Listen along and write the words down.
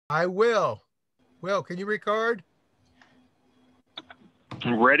I will. Will, can you record?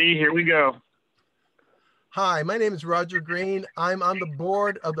 Ready, here we go. Hi, my name is Roger Green. I'm on the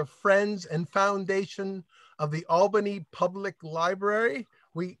board of the Friends and Foundation of the Albany Public Library.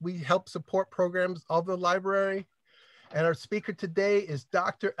 We help support programs of the library. And our speaker today is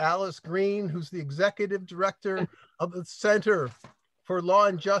Dr. Alice Green, who's the Executive Director of the Center for Law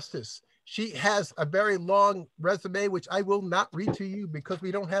and Justice. She has a very long resume, which I will not read to you because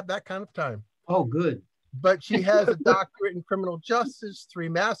we don't have that kind of time. Oh, good. But she has a doctorate in criminal justice, 3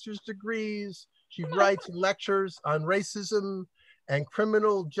 master's degrees. She writes and lectures on racism and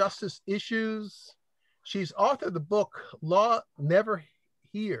criminal justice issues. She's authored the book, Law Never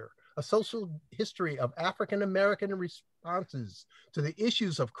Here, A Social History of African-American Responses to the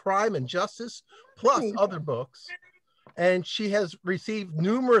Issues of Crime and Justice, plus other books. And she has received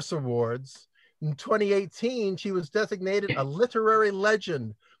numerous awards. In 2018, she was designated a literary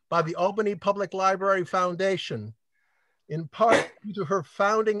legend by the Albany Public Library Foundation, in part due to her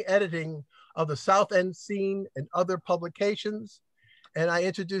founding editing of the South End Scene and other publications. And I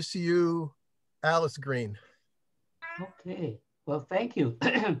introduce to you Alice Green. Okay, well, thank you.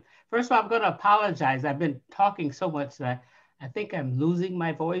 First of all, I'm going to apologize. I've been talking so much that I think I'm losing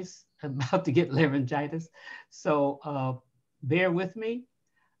my voice. I'm about to get laryngitis. So bear with me.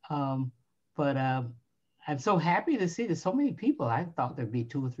 I'm so happy to see there's so many people. I thought there'd be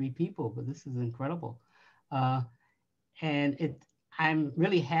 2 or 3 people, but this is incredible. I'm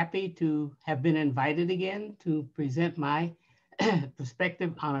really happy to have been invited again to present my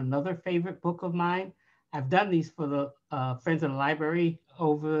perspective on another favorite book of mine. I've done these for the Friends of the Library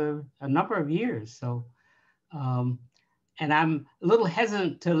over a number of years. So, and I'm a little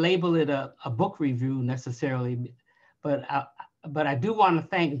hesitant to label it a book review necessarily, but I do want to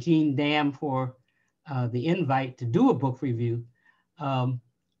thank Gene Dam for the invite to do a book review.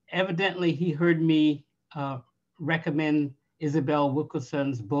 Evidently, he heard me recommend Isabel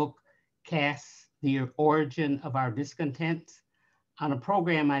Wilkerson's book, Caste, The Origins of Our Discontents, on a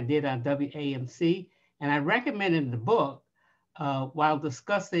program I did on WAMC. And I recommended the book while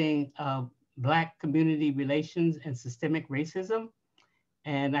discussing Black community relations and systemic racism.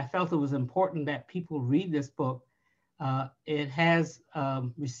 And I felt it was important that people read this book. It has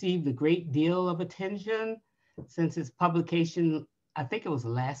received a great deal of attention since its publication, I think it was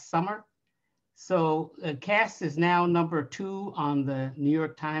last summer. So Caste is now number 2 on the New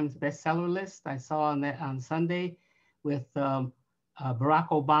York Times bestseller list. I saw on that on Sunday with Barack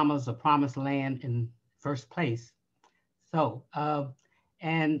Obama's The Promised Land in first place. So,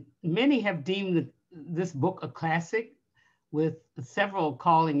 and many have deemed this book a classic, with several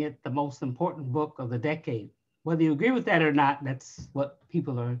calling it the most important book of the decade. Whether you agree with that or not, that's what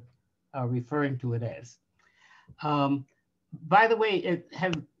people are referring to it as. By the way,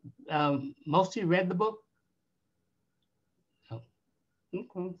 have most of you read the book? Oh,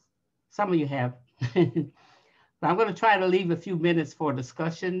 okay. Some of you have. But I'm going to try to leave a few minutes for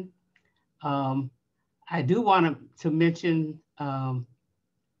discussion. I do want to mention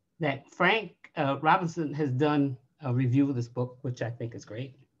that Frank Robinson has done a review of this book, which I think is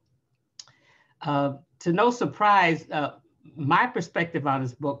great. To no surprise, my perspective on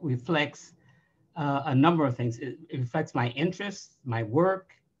this book reflects a number of things. It reflects my interests, my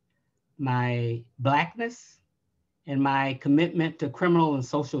work, my Blackness, and my commitment to criminal and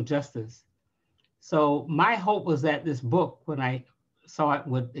social justice. So my hope was that this book, when I saw it,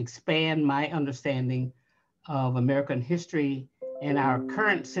 would expand my understanding of American history and our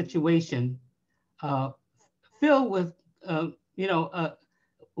current situation, filled with,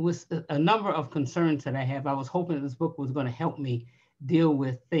 with a number of concerns that I have. I was hoping that this book was going to help me deal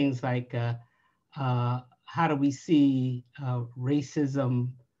with things like how do we see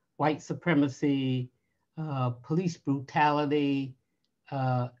racism, white supremacy, police brutality,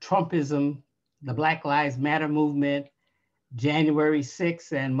 Trumpism, the Black Lives Matter movement, January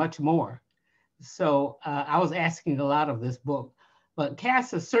 6th, and much more. So I was asking a lot of this book, but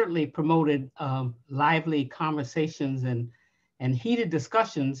Caste has certainly promoted lively conversations and heated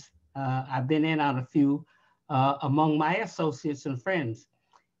discussions. I've been in on a few among my associates and friends.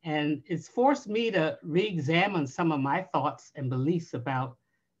 And it's forced me to re-examine some of my thoughts and beliefs about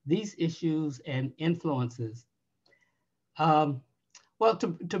these issues and influences. Well,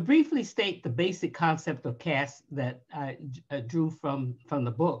 to briefly state the basic concept of caste that I drew from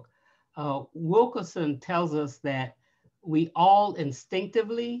the book, Wilkerson tells us that we all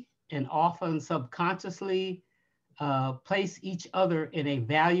instinctively and often subconsciously place each other in a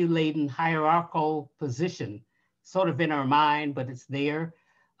value-laden hierarchical position, sort of in our mind, but it's there,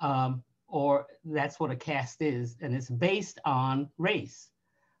 or that's what a caste is, and it's based on race.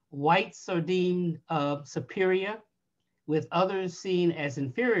 whites are deemed superior, with others seen as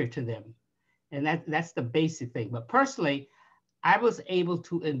inferior to them. And that's the basic thing. But personally, I was able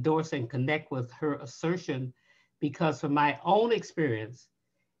to endorse and connect with her assertion because from my own experience,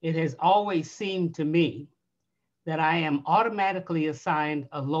 it has always seemed to me that I am automatically assigned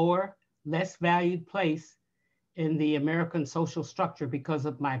a lower, less valued place in the American social structure because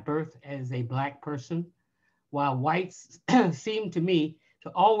of my birth as a Black person, while whites seem to me to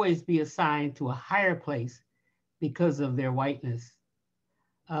always be assigned to a higher place because of their whiteness.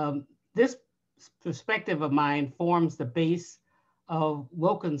 This perspective of mine forms the base of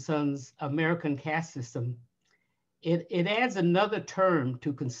Wilkinson's American caste system. It adds another term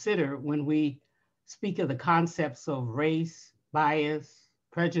to consider when we speak of the concepts of race, bias,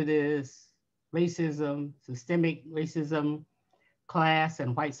 prejudice, racism, systemic racism, class,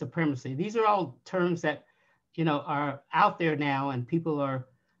 and white supremacy. These are all terms that, you know, are out there now, and people are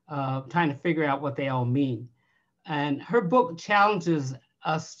trying to figure out what they all mean. And her book challenges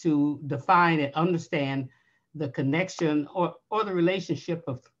us to define and understand the connection or the relationship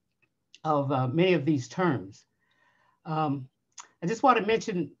of many of these terms. I just want to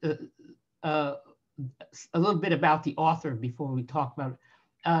mention a little bit about the author before we talk about it.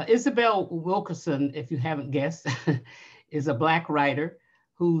 Isabel Wilkerson, if you haven't guessed, is a Black writer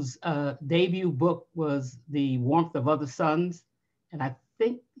whose debut book was The Warmth of Other Suns. And I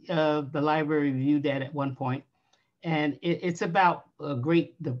think the library reviewed that at one point. And it's about the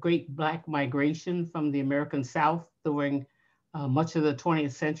great Black migration from the American South during much of the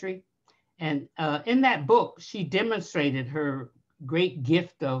 20th century. And in that book, she demonstrated her great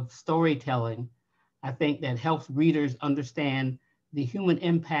gift of storytelling, I think, that helps readers understand the human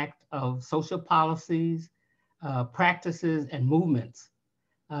impact of social policies, practices, and movements.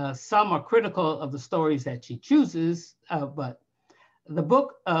 Some are critical of the stories that she chooses, but the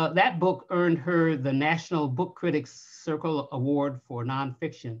book, that book earned her the National Book Critics Circle Award for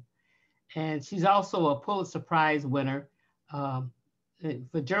nonfiction. And she's also a Pulitzer Prize winner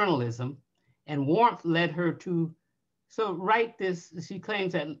for journalism. And Warmth led her to write this. She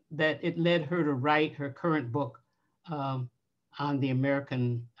claims that it led her to write her current book on the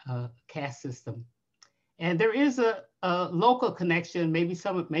American caste system. And there is a local connection.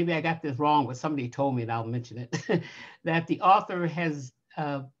 Maybe I got this wrong, but somebody told me, and I'll mention it, that the author has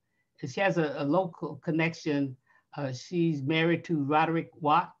she has a local connection. She's married to Roderick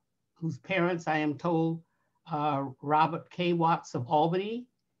Watt, whose parents, I am told, are Robert K. Watts of Albany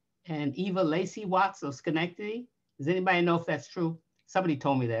and Eva Lacey Watts of Schenectady. Does anybody know if that's true? Somebody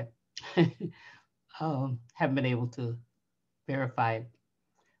told me that. Haven't been able to verify it.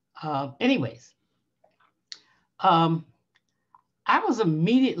 Anyways, I was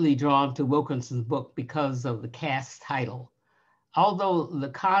immediately drawn to Wilkinson's book because of the caste title. Although the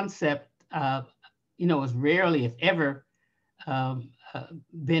concept, is rarely, if ever,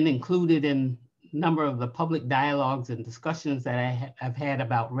 been included in a number of the public dialogues and discussions that I've had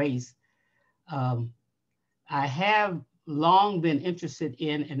about race, I have long been interested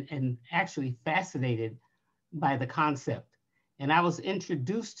in and actually fascinated by the concept. And I was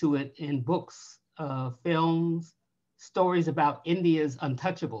introduced to it in books, films, stories about India's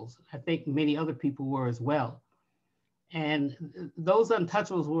untouchables. I think many other people were as well. And those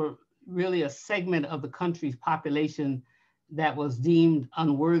untouchables were really a segment of the country's population that was deemed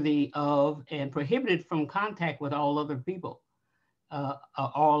unworthy of and prohibited from contact with all other people,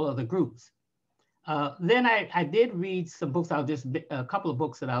 all other groups. Then I did read some books. A couple of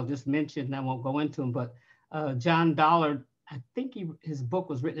books that I'll just mention, and I won't go into them, but John Dollard, I think his book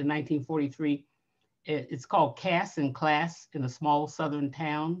was written in 1943. It's called Caste and Class in a Small Southern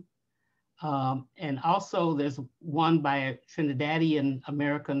Town. And also there's one by a Trinidadian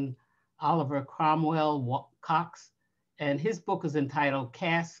American, Oliver Cromwell Cox, and his book is entitled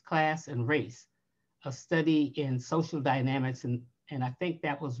Caste, Class, and Race, a study in social dynamics. And I think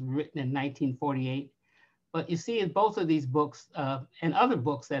that was written in 1948. But you see in both of these books and other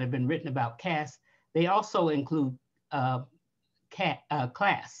books that have been written about caste, they also include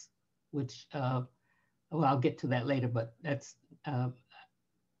class, which, well, I'll get to that later, but that's,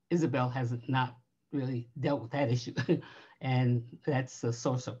 Isabel has not really dealt with that issue. And that's a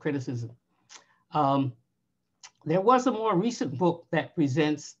source of criticism. There was a more recent book that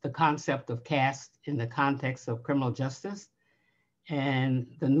presents the concept of caste in the context of criminal justice. And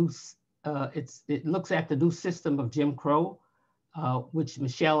the new, it looks at the new system of Jim Crow, which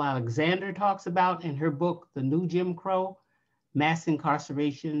Michelle Alexander talks about in her book, The New Jim Crow, Mass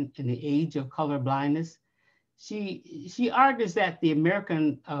Incarceration in the Age of Color Blindness. She argues that the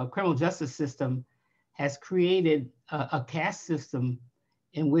American criminal justice system has created a caste system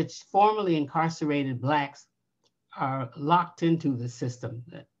in which formerly incarcerated Blacks are locked into the system.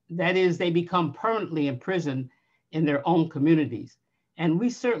 That is, they become permanently imprisoned in their own communities. And we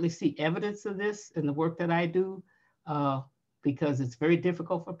certainly see evidence of this in the work that I do, because it's very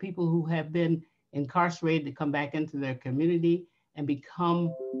difficult for people who have been incarcerated to come back into their community and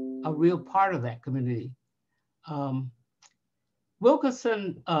become a real part of that community.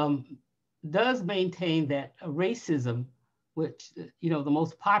 Wilkerson does maintain that racism, which, the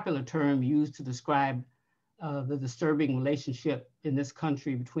most popular term used to describe the disturbing relationship in this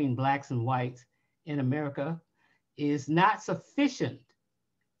country between Blacks and whites in America, is not sufficient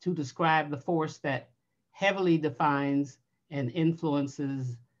to describe the force that heavily defines and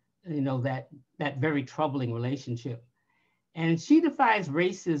influences, that very troubling relationship. And she defines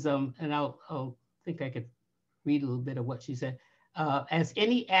racism, and I'll think I could read a little bit of what she said, as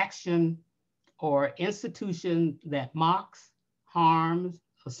any action or institution that mocks, harms,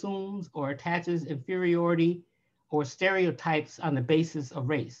 assumes, or attaches inferiority or stereotypes on the basis of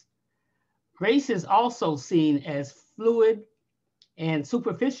race. Race is also seen as fluid and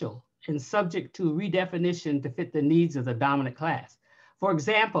superficial and subject to redefinition to fit the needs of the dominant class. For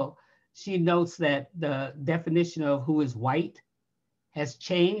example, she notes that the definition of who is white has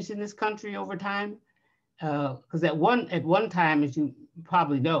changed in this country over time. Because at one time, as you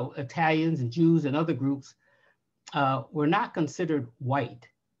probably know, Italians and Jews and other groups were not considered white.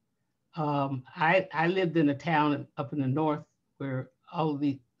 I lived in a town up in the north where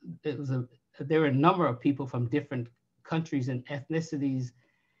there were a number of people from different countries and ethnicities,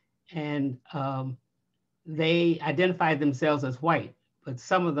 and they identified themselves as white, but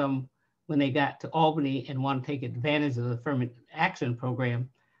some of them, when they got to Albany and wanted to take advantage of the affirmative action program,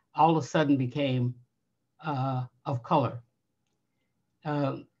 all of a sudden became of color.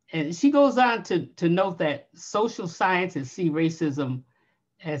 And she goes on to note that social scientists see racism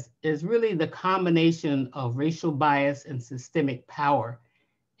as really the combination of racial bias and systemic power.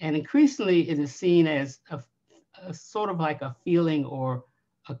 And increasingly, it is seen as a sort of like a feeling or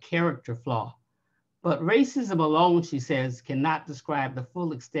a character flaw. But racism alone, she says, cannot describe the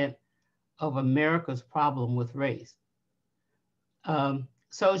full extent of America's problem with race.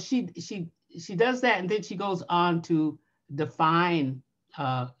 So she does that, and then she goes on to define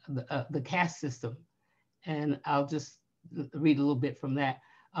the caste system. And I'll just read a little bit from that.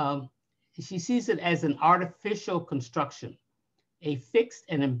 She sees it as an artificial construction, a fixed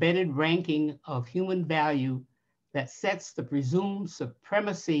and embedded ranking of human value that sets the presumed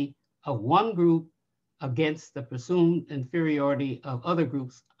supremacy of one group against the presumed inferiority of other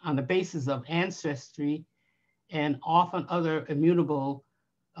groups on the basis of ancestry and often other immutable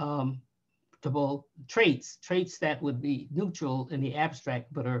traits that would be neutral in the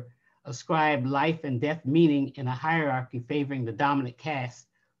abstract, but are ascribed life and death meaning in a hierarchy favoring the dominant caste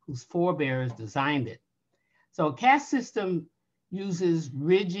whose forebears designed it. So a caste system uses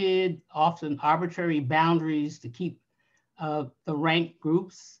rigid, often arbitrary boundaries to keep the ranked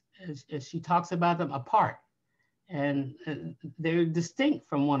groups, as she talks about them, apart. And they're distinct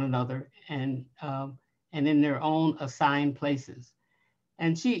from one another and in their own assigned places.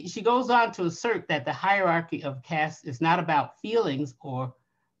 And she goes on to assert that the hierarchy of caste is not about feelings or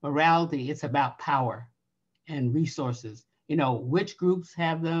morality, it's about power and resources. Which groups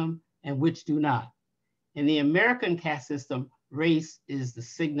have them and which do not. In the American caste system, race is the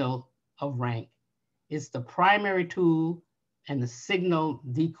signal of rank. It's the primary tool and the signal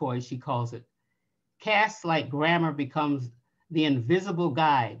decoy, she calls it. Caste, like grammar, becomes the invisible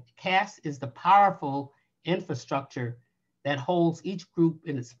guide. Caste is the powerful infrastructure that holds each group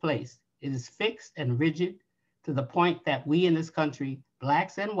in its place. It is fixed and rigid to the point that we in this country,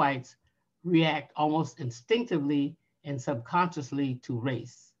 Blacks and whites, react almost instinctively and subconsciously to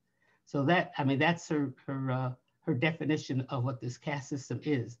race. So that's her definition of what this caste system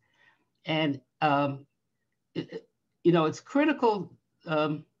is. And it's critical.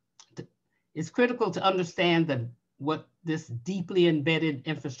 It's critical to understand what this deeply embedded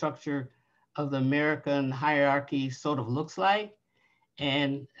infrastructure of the American hierarchy sort of looks like.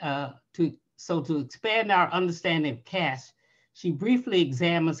 And to expand our understanding of caste, she briefly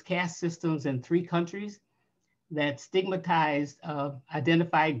examines caste systems in 3 countries that stigmatized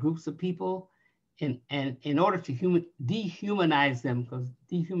identified groups of people and in order to dehumanize them, because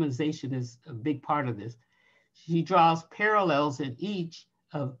dehumanization is a big part of this. She draws parallels in each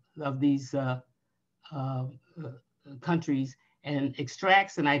of these countries and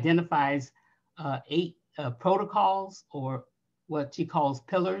extracts and identifies 8 protocols, or what she calls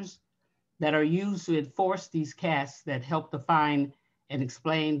pillars, that are used to enforce these castes that help define and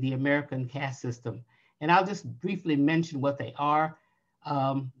explain the American caste system. And I'll just briefly mention what they are.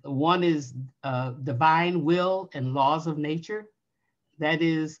 One is divine will and laws of nature. That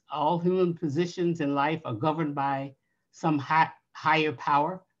is, all human positions in life are governed by some higher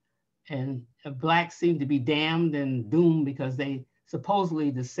power. And Blacks seem to be damned and doomed because they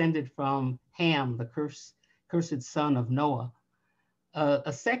supposedly descended from Ham, the cursed son of Noah.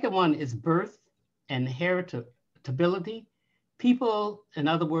 A second one is birth and heritability. People, in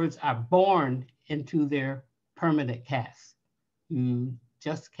other words, are born into their permanent caste. You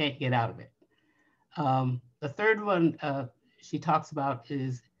just can't get out of it. The third one she talks about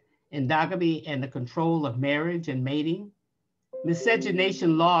is endogamy and the control of marriage and mating.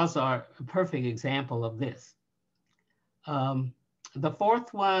 Miscegenation laws are a perfect example of this. The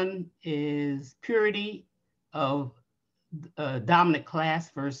fourth one is purity of dominant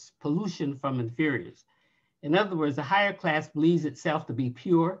class versus pollution from inferiors. In other words, the higher class believes itself to be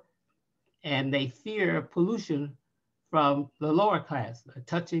pure, and they fear pollution from the lower class,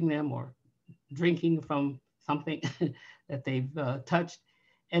 touching them or drinking from something that they've touched.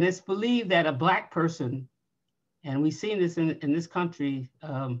 And it's believed that a Black person, and we've seen this in this country,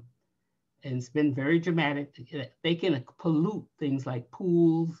 and it's been very dramatic, they can pollute things like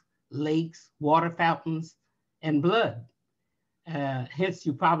pools, lakes, water fountains, and blood. Hence,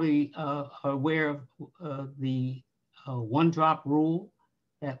 you probably are aware of the one-drop rule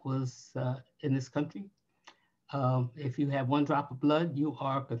that was in this country. If you have one drop of blood, you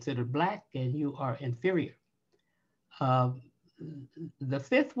are considered Black and you are inferior. The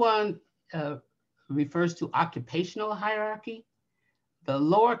fifth one refers to occupational hierarchy. The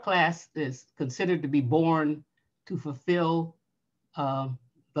lower class is considered to be born to fulfill the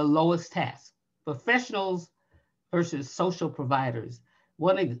lowest task. Professionals versus social providers.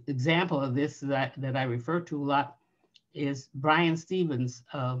 One example of this that I refer to a lot is Brian Stevens,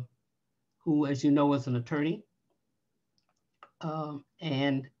 who, as you know, is an attorney.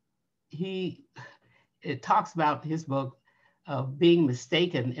 And it talks about his book of being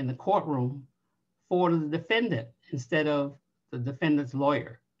mistaken in the courtroom for the defendant instead of the defendant's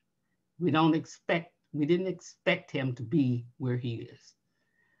lawyer. We didn't expect him to be where he is.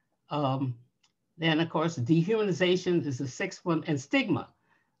 Then, of course, dehumanization is the sixth one, and stigma.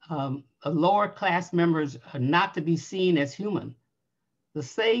 Lower class members are not to be seen as human. The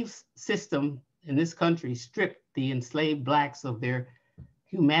slave system in this country stripped the enslaved Blacks of their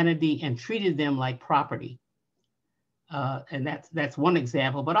humanity and treated them like property. And that's one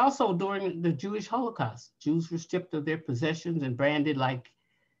example, but also during the Jewish Holocaust, Jews were stripped of their possessions and branded like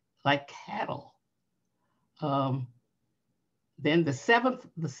cattle. Then the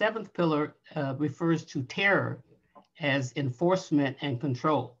seventh pillar refers to terror as enforcement and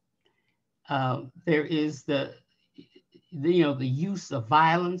control. There is the use of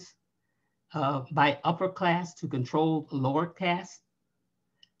violence by upper class to control lower caste.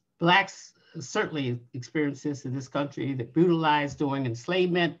 Blacks certainly experienced this in this country, that brutalized during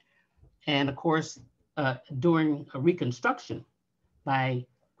enslavement, and of course, during Reconstruction by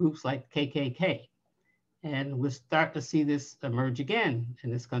groups like KKK. And we'll start to see this emerge again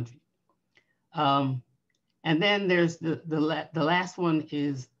in this country. And then there's the last one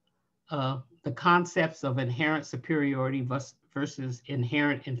is the concepts of inherent superiority versus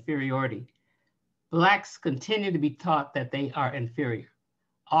inherent inferiority. Blacks continue to be taught that they are inferior,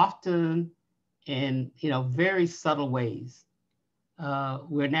 often in very subtle ways.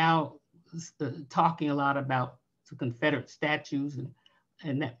 We're now talking a lot about the Confederate statues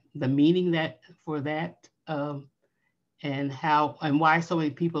and the meaning for that, and why so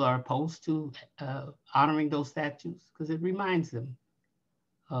many people are opposed to honoring those statues, because it reminds them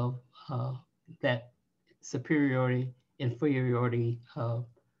of that superiority, inferiority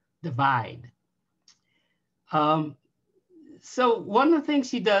divide. So one of the things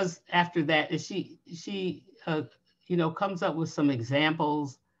she does after that is she comes up with some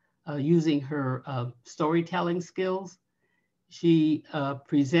examples using her storytelling skills. She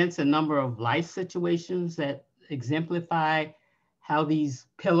presents a number of life situations that exemplify how these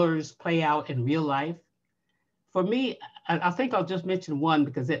pillars play out in real life. For me, I think I'll just mention one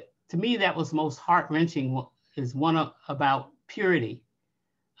because to me that was most heart-wrenching, is one about purity.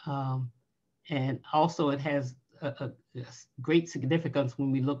 And also it has a great significance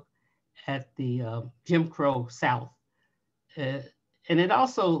when we look at the Jim Crow South. And it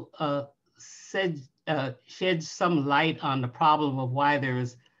also sheds some light on the problem of why there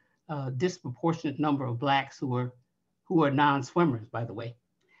is a disproportionate number of Blacks who are non-swimmers, by the way.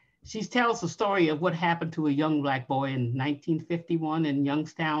 She tells the story of what happened to a young Black boy in 1951 in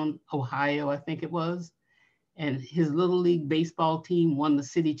Youngstown, Ohio, I think it was. And his Little League baseball team won the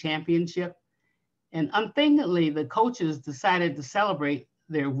city championship. And unthinkingly, the coaches decided to celebrate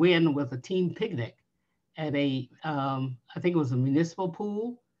their win with a team picnic at I think it was a municipal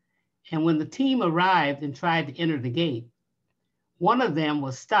pool. And when the team arrived and tried to enter the gate, one of them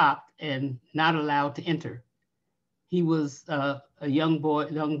was stopped and not allowed to enter. He was a young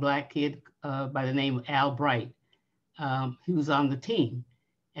black kid by the name of Al Bright. He was on the team,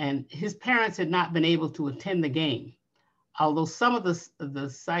 and his parents had not been able to attend the game. Although some of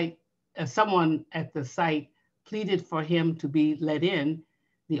someone at the site pleaded for him to be let in,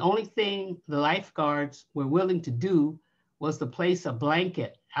 the only thing the lifeguards were willing to do was to place a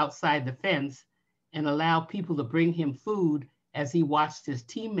blanket outside the fence and allow people to bring him food as he watched his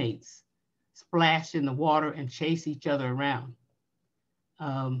teammates splash in the water and chase each other around.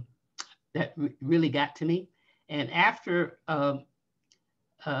 That really got to me. And after, I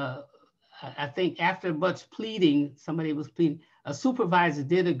think after much pleading, somebody was pleading, a supervisor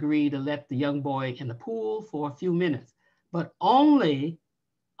did agree to let the young boy in the pool for a few minutes, but only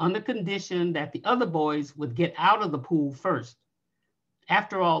on the condition that the other boys would get out of the pool first.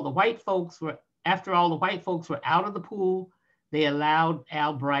 After all the white folks were out of the pool, they allowed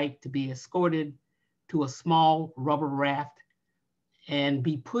Al Bright to be escorted to a small rubber raft and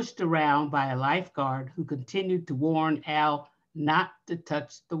be pushed around by a lifeguard who continued to warn Al not to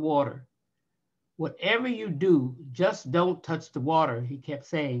touch the water. Whatever you do, just don't touch the water, he kept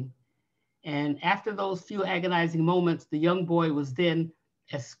saying. And after those few agonizing moments, the young boy was then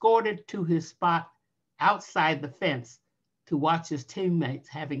escorted to his spot outside the fence to watch his teammates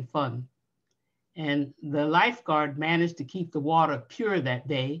having fun. And the lifeguard managed to keep the water pure that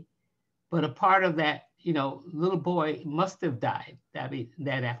day, but a part of that, little boy must have died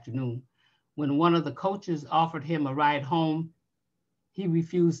that afternoon. When one of the coaches offered him a ride home, he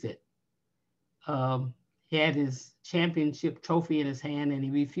refused it. He had his championship trophy in his hand and he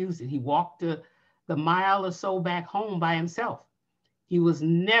refused it. He walked the mile or so back home by himself. He was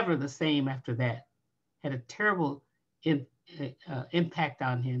never the same after that. Had a terrible impact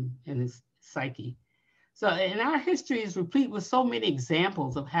on him and his psyche. So, and our history is replete with so many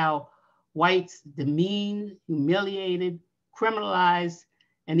examples of how whites demeaned, humiliated, criminalized,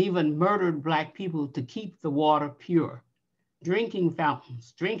 and even murdered Black people to keep the water pure. Drinking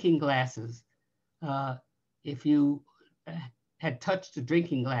fountains, drinking glasses. If you had touched a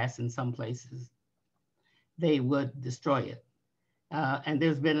drinking glass in some places, they would destroy it. And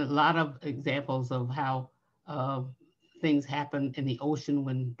there's been a lot of examples of how things happened in the ocean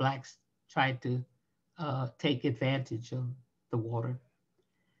when Blacks tried to take advantage of the water.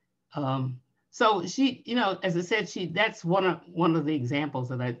 So she, as I said, that's one of the examples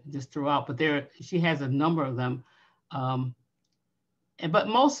that I just threw out, but she has a number of them. But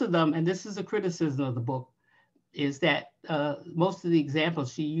most of them, and this is a criticism of the book, is that most of the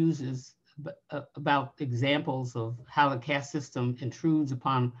examples she uses about examples of how the caste system intrudes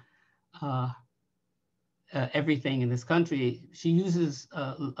upon everything in this country, she uses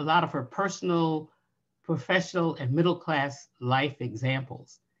a lot of her personal, professional, and middle-class life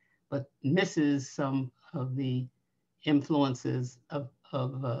examples, but misses some of the influences of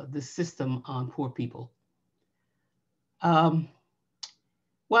the system on poor people.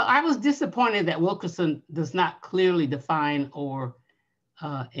 Well, I was disappointed that Wilkerson does not clearly define or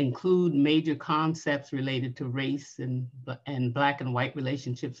include major concepts related to race and Black and white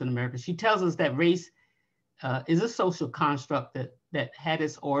relationships in America. She tells us that race is a social construct that had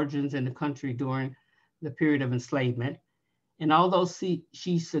its origins in the country during the period of enslavement. And although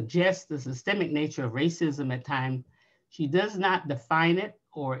she suggests the systemic nature of racism at times, she does not define it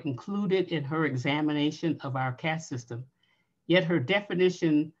or include it in her examination of our caste system. Yet her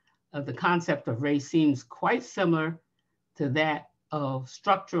definition of the concept of race seems quite similar to that of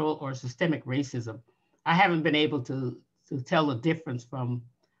structural or systemic racism. I haven't been able to tell the difference from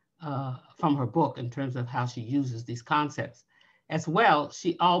her book in terms of how she uses these concepts. As well,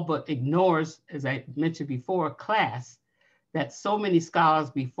 she all but ignores, as I mentioned before, class that so many scholars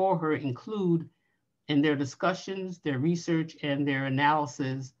before her include in their discussions, their research, and their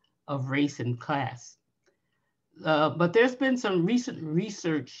analysis of race and class. But there's been some recent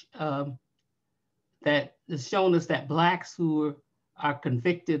research that has shown us that Blacks who are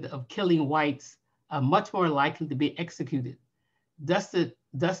convicted of killing whites are much more likely to be executed.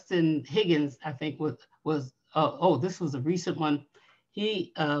 Dustin Higgins, I think, this was a recent one.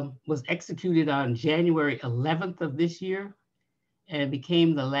 He was executed on January 11th of this year and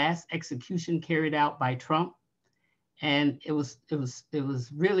became the last execution carried out by Trump. And it was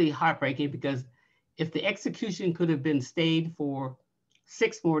really heartbreaking because if the execution could have been stayed for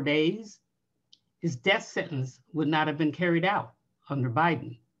 6 more days, his death sentence would not have been carried out under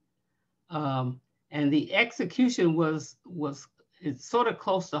Biden. And the execution it's sort of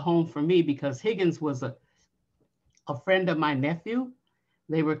close to home for me because Higgins was a friend of my nephew.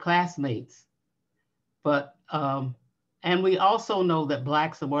 They were classmates. But, and we also know that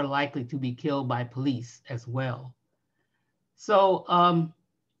Blacks are more likely to be killed by police as well. So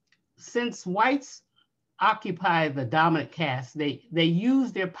since whites occupy the dominant caste, they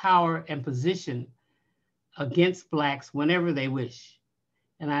use their power and position against Blacks whenever they wish.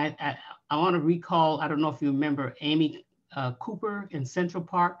 And I want to recall, I don't know if you remember Amy Cooper in Central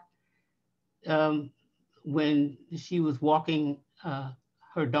Park, when she was walking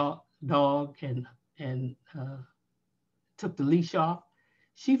her dog and took the leash off.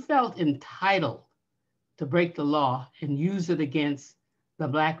 She felt entitled to break the law and use it against the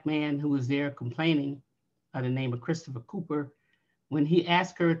Black man who was there complaining by the name of Christopher Cooper when he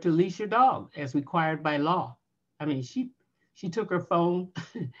asked her to leash her dog as required by law. I mean, she took her phone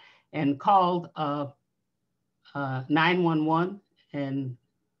and called 911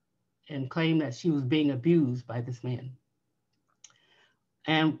 and claimed that she was being abused by this man.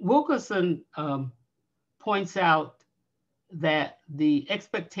 And Wilkerson points out that the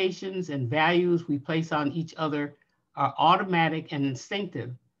expectations and values we place on each other are automatic and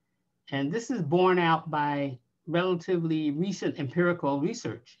instinctive. And this is borne out by relatively recent empirical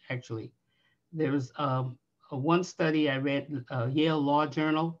research, actually. There's one study I read, Yale Law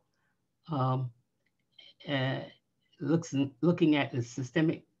Journal, looking at the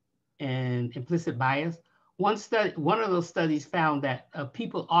systemic and implicit bias. One of those studies found that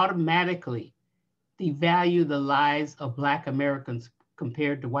people automatically devalue the lives of Black Americans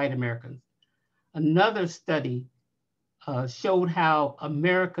compared to white Americans. Another study showed how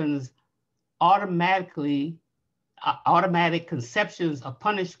Americans automatic conceptions of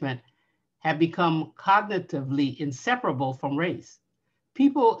punishment have become cognitively inseparable from race.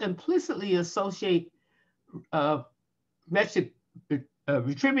 People implicitly associate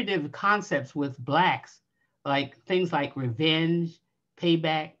retributive concepts with Blacks, like things like revenge,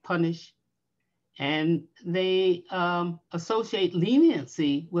 payback, punish, and they associate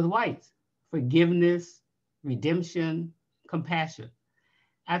leniency with whites, forgiveness, redemption, compassion.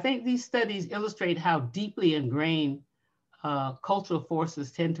 I think these studies illustrate how deeply ingrained cultural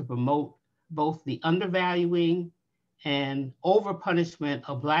forces tend to promote both the undervaluing and over-punishment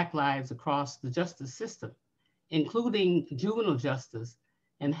of Black lives across the justice system, including juvenile justice,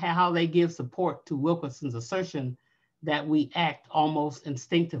 and how they give support to Wilkerson's assertion that we act almost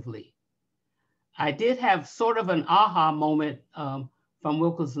instinctively. I did have sort of an aha moment from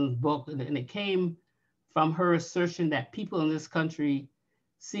Wilkerson's book, and it came from her assertion that people in this country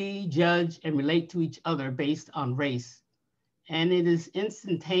see, judge, and relate to each other based on race. And it is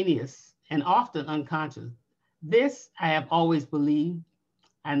instantaneous and often unconscious. This I have always believed.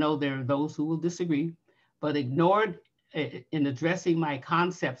 I know there are those who will disagree, but ignored in addressing my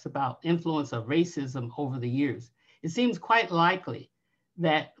concepts about influence of racism over the years. It seems quite likely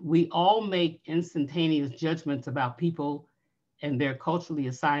that we all make instantaneous judgments about people and their culturally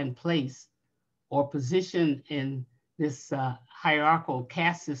assigned place or position in this hierarchical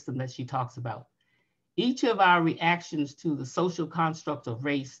caste system that she talks about. Each of our reactions to the social construct of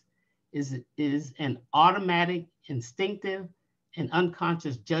race is an automatic, instinctive, and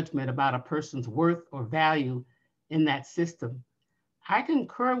unconscious judgment about a person's worth or value in that system. I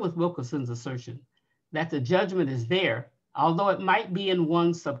concur with Wilkerson's assertion that the judgment is there, although it might be in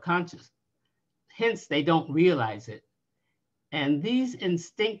one's subconscious. Hence, they don't realize it. And these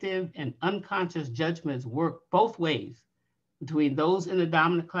instinctive and unconscious judgments work both ways between those in the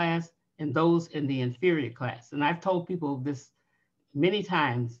dominant class and those in the inferior class. And I've told people this many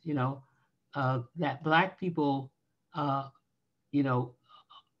times, that Black people,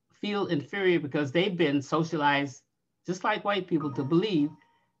 feel inferior because they've been socialized, just like white people, to believe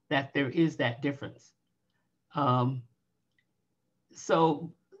that there is that difference. But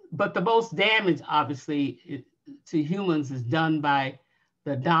the most damage, obviously, to humans is done by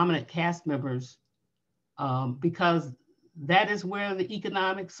the dominant caste members because that is where the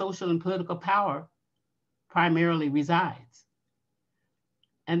economic, social, and political power primarily resides.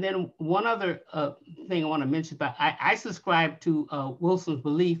 And then one other thing I want to mention about, I subscribe to Wilson's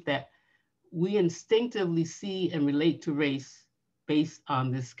belief that we instinctively see and relate to race based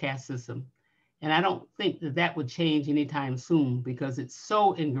on this caste system. And I don't think that that would change anytime soon because it's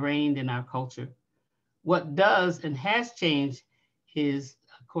so ingrained in our culture. What does and has changed is,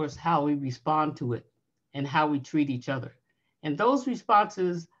 of course, how we respond to it and how we treat each other. And those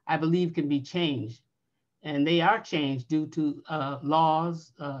responses, I believe, can be changed. And they are changed due to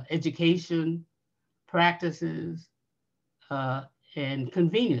laws, education, practices, and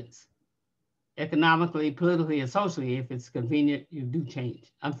convenience. economically, politically, and socially. If it's convenient, you do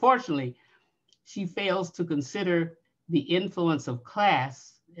change. Unfortunately, she fails to consider the influence of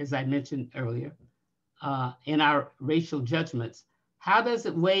class, as I mentioned earlier, in our racial judgments. How does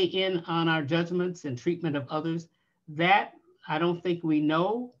it weigh in on our judgments and treatment of others? That I don't think we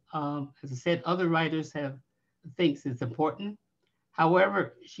know. As I said, other writers have thinks it's important.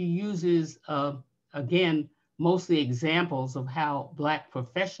 However, she uses, again, mostly examples of how Black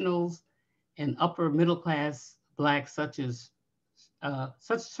professionals and upper middle class Blacks such as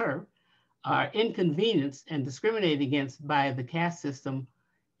her are inconvenienced and discriminated against by the caste system,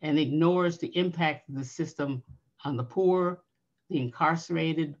 and ignores the impact of the system on the poor, the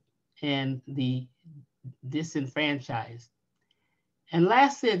incarcerated, and the disenfranchised. And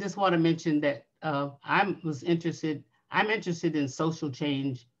lastly, I just want to mention that I'm interested in social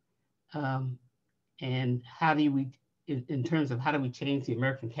change, and how do we, in terms of how do we change the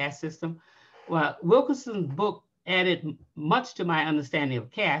American caste system? Well, Wilkerson's book added much to my understanding of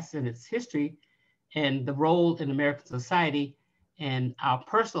caste and its history and the role in American society and our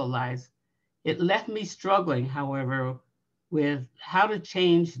personal lives. It left me struggling, however, with how to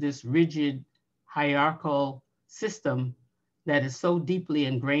change this rigid hierarchical system that is so deeply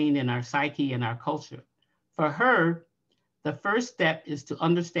ingrained in our psyche and our culture. For her, the first step is to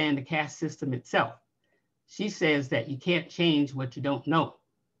understand the caste system itself. She says that you can't change what you don't know.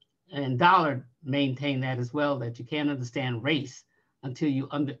 And Dollard maintained that as well, that you can't understand race until you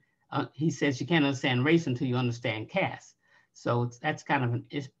he says you can't understand race until you understand caste. So that's kind of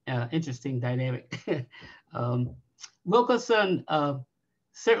an interesting dynamic. Wilkerson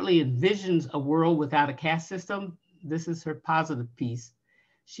certainly envisions a world without a caste system. This is her positive piece.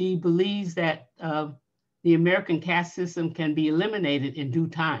 She believes that the American caste system can be eliminated in due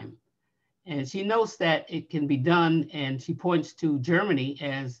time. And she notes that it can be done, and she points to Germany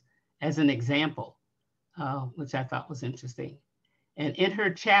as an example, which I thought was interesting. And in her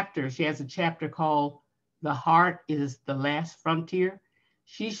chapter, she has a chapter called "The Heart is the Last Frontier."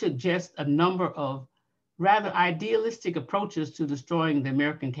 She suggests a number of rather idealistic approaches to destroying the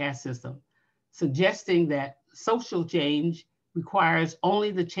American caste system, suggesting that social change requires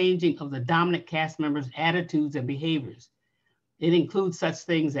only the changing of the dominant caste members' attitudes and behaviors. It includes such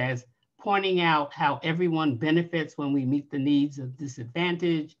things as pointing out how everyone benefits when we meet the needs of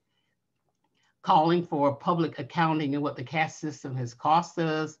disadvantage, calling for public accounting of what the caste system has cost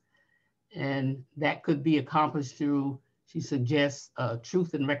us. And that could be accomplished through, she suggests, a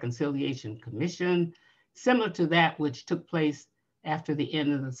Truth and Reconciliation Commission, similar to that which took place after the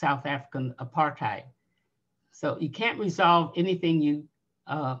end of the South African apartheid. So you can't resolve anything you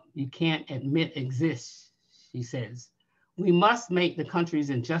can't admit exists, she says. We must make the country's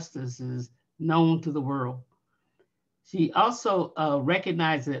injustices known to the world. She also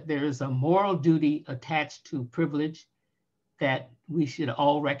recognized that there is a moral duty attached to privilege that we should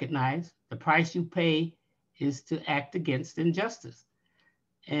all recognize. The price you pay is to act against injustice.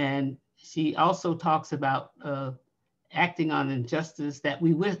 And she also talks about acting on injustice that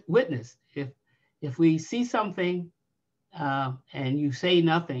we witness. If we see something and you say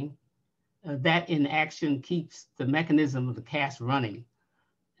nothing, that inaction keeps the mechanism of the caste running.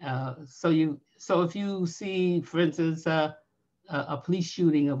 So if you see, for instance, a police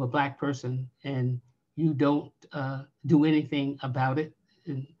shooting of a Black person and you don't do anything about it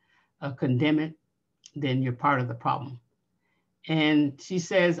and condemn it, then you're part of the problem. And she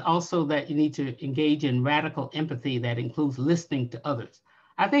says also that you need to engage in radical empathy that includes listening to others.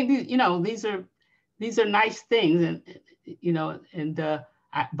 I think these are nice things, and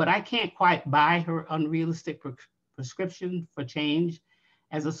but I can't quite buy her unrealistic prescription for change.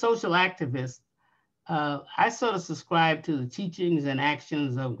 As a social activist, I sort of subscribe to the teachings and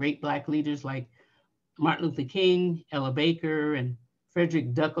actions of great Black leaders like Martin Luther King, Ella Baker, and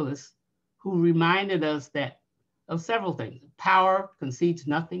Frederick Douglass, who reminded us of several things. Power concedes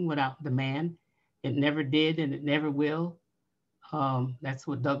nothing without demand. It never did, and it never will. That's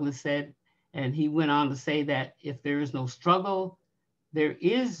what Douglass said. And he went on to say that if there is no struggle, there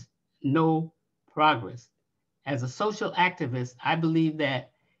is no progress. As a social activist, I believe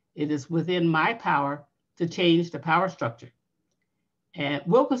that it is within my power to change the power structure. And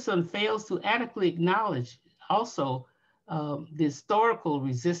Wilkerson fails to adequately acknowledge also the historical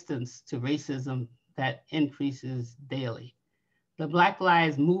resistance to racism that increases daily. The Black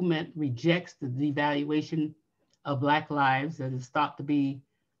Lives Movement rejects the devaluation of Black lives that is thought to be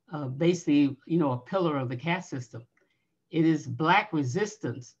basically, a pillar of the caste system. It is Black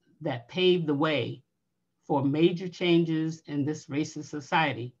resistance that paved the way for major changes in this racist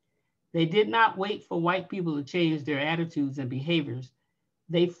society. They did not wait for white people to change their attitudes and behaviors.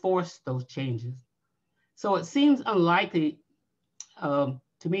 they forced those changes. So it seems unlikely to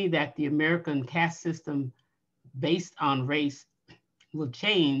me that the American caste system based on race will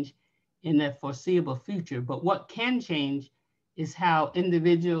change in the foreseeable future. But what can change is how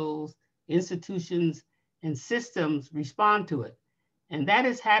individuals, institutions, and systems respond to it. And that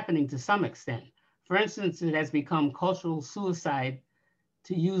is happening to some extent. For instance, it has become cultural suicide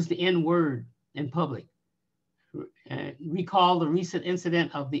to use the N-word in public. Recall the recent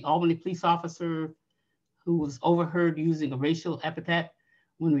incident of the Albany police officer who was overheard using a racial epithet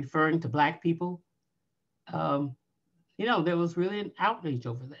when referring to Black people. You know, there was really an outrage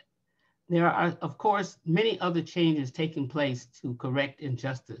over that. There are, of course, many other changes taking place to correct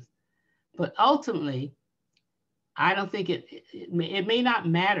injustice. But ultimately, I don't think it may not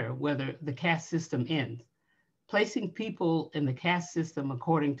matter whether the caste system ends. Placing people in the caste system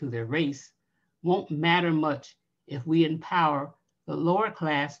according to their race won't matter much if we empower the lower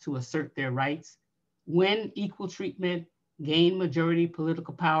class to assert their rights, win equal treatment, gain majority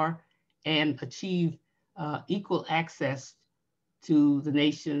political power, and achieve equal access to the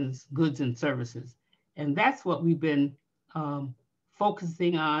nation's goods and services. And that's what we've been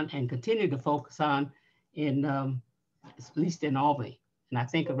focusing on and continue to focus on in, at least in Albany. And I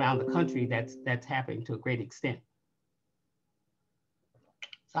think around the country, that's happening to a great extent.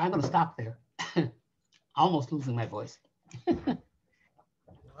 So I'm gonna stop there. Almost losing my voice.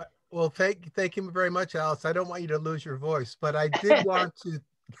 Well, thank you very much, Alice. I don't want you to lose your voice, but I did want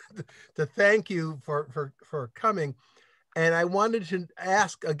to thank you for coming. And I wanted to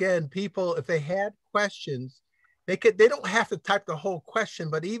ask again, people, if they had questions, they don't have to type the whole question,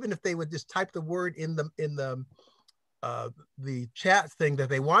 but even if they would just type the word in the chat thing that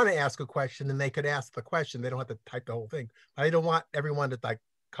they want to ask a question, and they could ask the question. They don't have to type the whole thing. I don't want everyone to like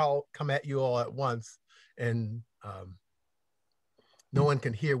come at you all at once, and no one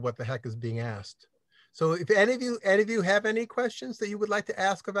can hear what the heck is being asked. So if any of you have any questions that you would like to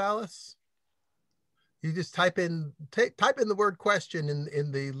ask of Alice, you just type in the word question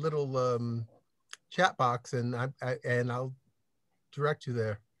in the little chat box, and I'll direct you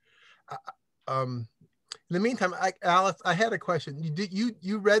there. In the meantime, Alice, I had a question.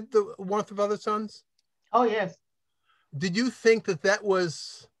 You read The Warmth of Other Suns? Oh yes. Did you think that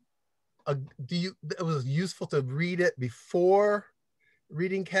was it was useful to read it before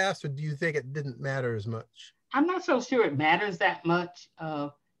reading Caste, or do you think it didn't matter as much? I'm not so sure it matters that much.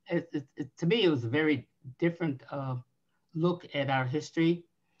 To me, it was a very different look at our history.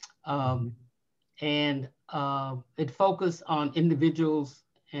 And it focused on individuals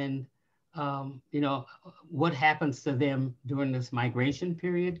and you know, what happens to them during this migration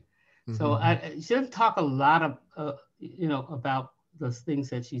period. So she doesn't talk a lot of, you know, about those things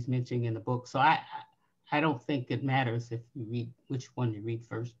that she's mentioning in the book. So I don't think it matters if you read which one you read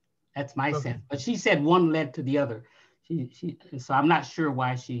first. That's my sense. But she said one led to the other. So I'm not sure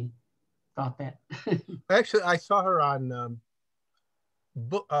why she thought that. Actually, I saw her on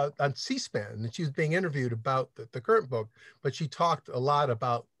C-SPAN, and she was being interviewed about the current book, but she talked a lot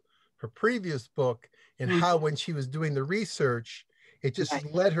about her previous book and how when she was doing the research, it just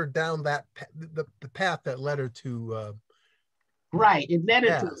led her down that the path that led her to right. It led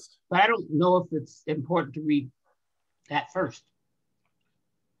her to, but I don't know if it's important to read that first.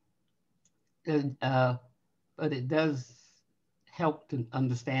 But it does help to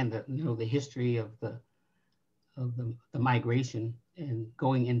understand the, you know, the history of the migration and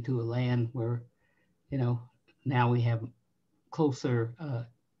going into a land where, you know, now we have closer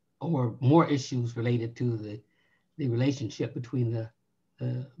or more issues related to the relationship between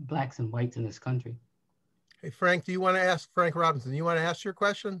the Blacks and whites in this country. Hey, Frank, do you want to ask Frank Robinson? You want to ask your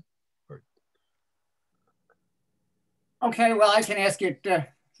question? Or... Okay, well, I can ask it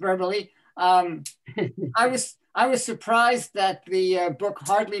verbally. I was surprised that the book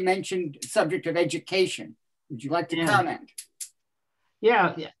hardly mentioned subject of education. Would you like to comment?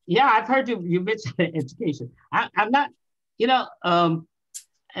 Yeah, I've heard you mention education. I'm not, you know,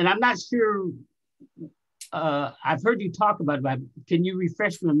 and I'm not sure. I've heard you talk about it, but can you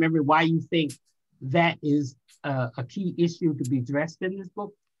refresh my memory why you think that is a key issue to be addressed in this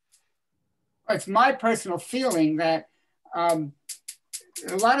book? It's my personal feeling that there's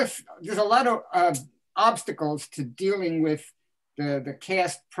a lot of obstacles to dealing with the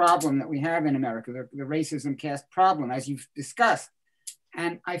caste problem that we have in America, the racism caste problem, as you've discussed.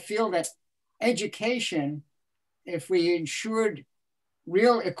 And I feel that education, if we ensured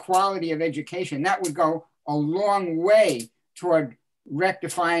real equality of education, that would go a long way toward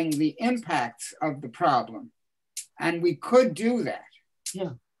rectifying the impacts of the problem. And we could do that.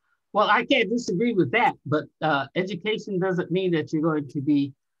 Yeah. Well, I can't disagree with that, but education doesn't mean that you're going to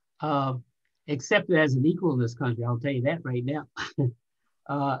be accepted as an equal in this country. I'll tell you that right now.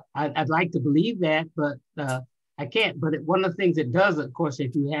 I'd like to believe that, but I can't. But one of the things it does, of course,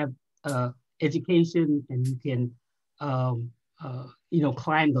 if you have education and you can,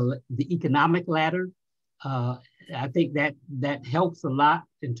 climb the economic ladder, I think that helps a lot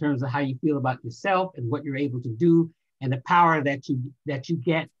in terms of how you feel about yourself and what you're able to do, and the power that you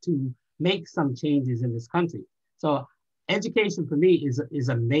get to make some changes in this country. So education for me is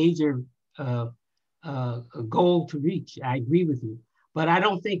a major goal to reach. I agree with you, but I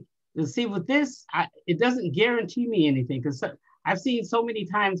don't think, see with this, it doesn't guarantee me anything, because I've seen so many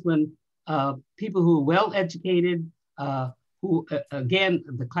times when people who are well educated, who again,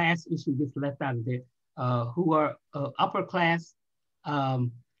 the class issue gets left out of there, who are upper class,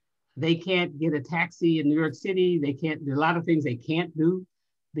 they can't get a taxi in New York City. They can't, there are a lot of things they can't do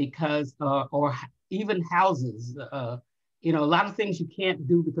because, or even houses, a lot of things you can't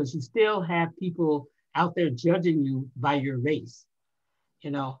do because you still have people out there judging you by your race,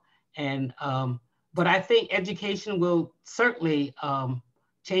 and, but I think education will certainly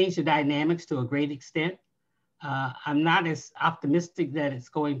change the dynamics to a great extent. I'm not as optimistic that it's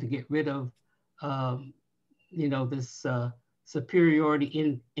going to get rid of, this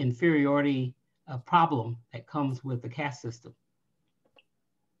superiority, inferiority problem that comes with the caste system.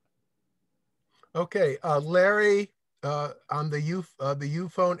 Okay, Larry, on the U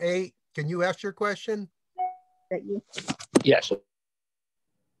phone 8, can you ask your question? Yes.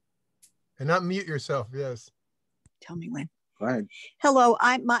 And unmute yourself, yes. Tell me when. Go ahead. Hello,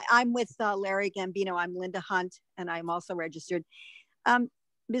 I'm with Larry Gambino. I'm Linda Hunt, and I'm also registered.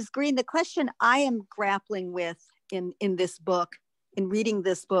 Ms. Green, the question I am grappling with in this book, in reading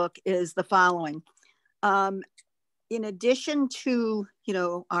this book, is the following. In addition to,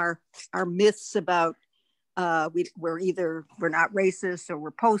 our myths about we're not racist, or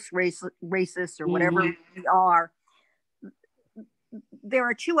we're post-racist, or whatever we are, there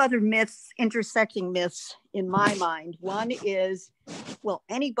are two other myths, intersecting myths in my mind. One is, well,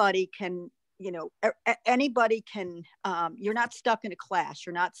 anybody can, anybody can, you're not stuck in a class,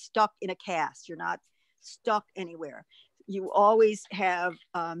 you're not stuck in a caste, you're not stuck anywhere. You always have,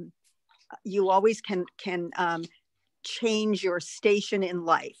 you always can change your station in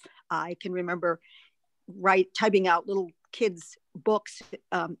life. I can remember typing out little kids' books,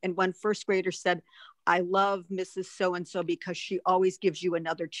 and one first grader said, "I love Mrs. So-and-so because she always gives you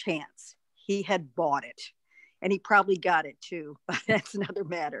another chance." He had bought it, and he probably got it too, but that's another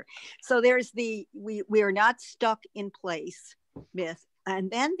matter. So there's the, we are not stuck in place myth. And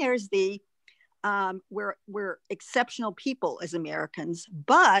then there's the, we're exceptional people as Americans,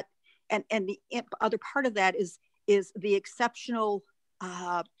 but, and the other part of that is the exceptional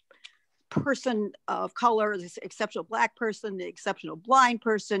person of color, this exceptional Black person, the exceptional blind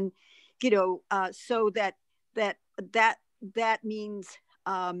person, so that means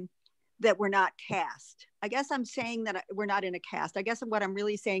that we're not caste. I guess I'm saying that we're not in a caste. I guess what I'm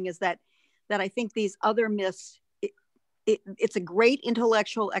really saying is that I think these other myths, it's a great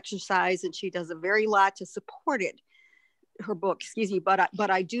intellectual exercise, and she does a very lot to support it, her book, excuse me, but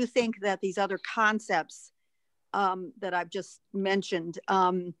I do think that these other concepts that I've just mentioned,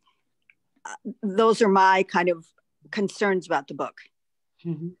 those are my kind of concerns about the book.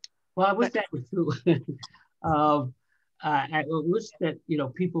 Mm-hmm. Well, I wish that was true. I wish that,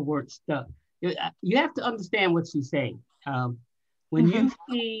 people weren't stuck. You have to understand what she's saying. When you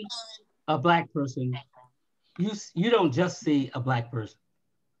see a Black person, you don't just see a Black person.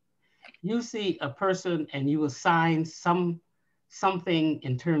 You see a person, and you assign something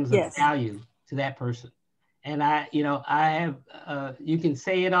in terms of value to that person. And I have, you can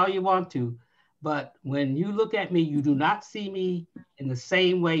say it all you want to, but when you look at me, you do not see me in the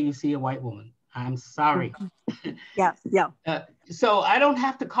same way you see a white woman. I'm sorry. Yeah. So I don't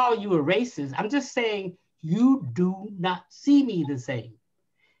have to call you a racist. I'm just saying you do not see me the same.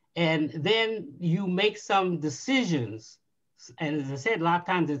 And then you make some decisions. And as I said, a lot of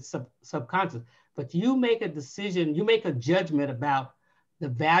times it's subconscious, but you make a decision, you make a judgment about the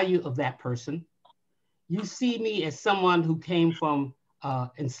value of that person. You see me as someone who came from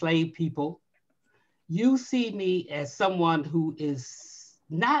enslaved people. You see me as someone who is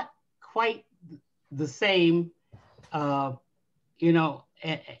not quite the same, and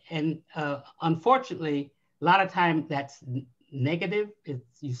unfortunately, a lot of times that's negative.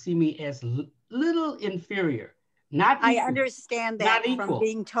 You see me as little inferior, not equal. I understand that from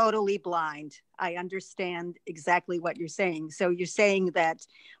being totally blind. I understand exactly what you're saying. So you're saying that,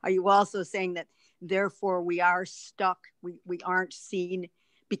 are you also saying that therefore we are stuck, we aren't seen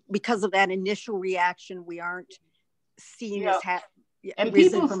because of that initial reaction, we aren't seen Yeah. as and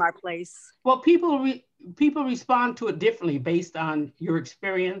risen from our place. Well, people respond to it differently based on your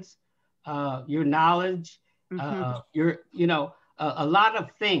experience, your knowledge, a lot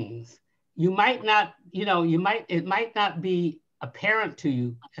of things. You might not, it might not be apparent to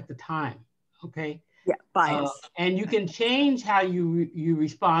you at the time. Okay. Yeah, bias. And you can change how you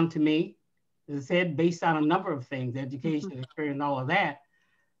respond to me, as I said, based on a number of things, education, experience, all of that.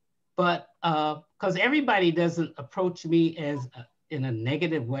 But because everybody doesn't approach me as in a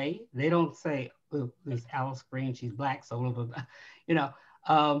negative way. They don't say, oh, there's Alice Green, she's Black, so blah, blah,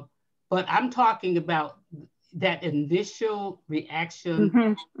 blah. But I'm talking about that initial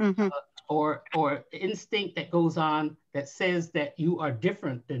reaction or instinct that goes on that says that you are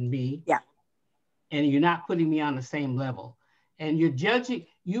different than me. Yeah. And you're not putting me on the same level. And you're judging,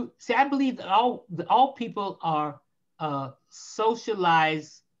 see, I believe that all people are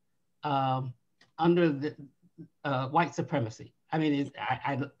socialized under the white supremacy. I mean,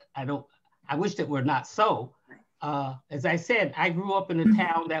 I wish that we're not so. As I said, I grew up in a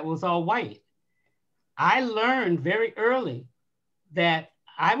town that was all white. I learned very early that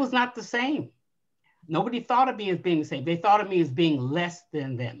I was not the same. Nobody thought of me as being the same. They thought of me as being less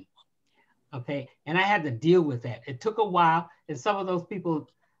than them. Okay, and I had to deal with that. It took a while, and some of those people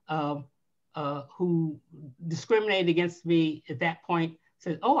who discriminated against me at that point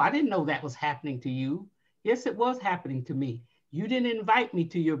said, oh, I didn't know that was happening to you. Yes, it was happening to me. You didn't invite me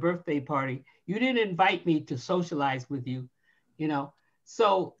to your birthday party. You didn't invite me to socialize with you,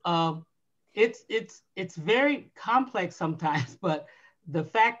 So it's very complex sometimes, but the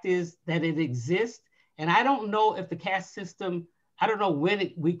fact is that it exists. And I don't know if the caste system, I don't know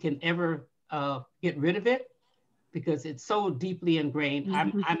when we can ever get rid of it, because it's so deeply ingrained.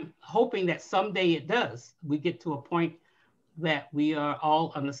 I'm hoping that someday it does. We get to a point that we are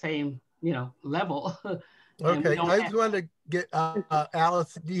all on the same, level. Okay, I just wanted to get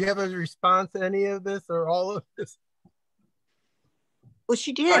Alice. Do you have a response to any of this or all of this? Well,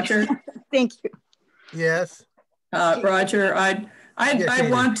 she did. Roger. Thank you. Yes. Roger, I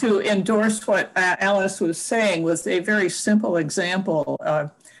want to endorse what Alice was saying with a very simple example.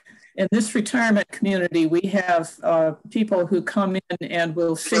 In this retirement community, we have people who come in and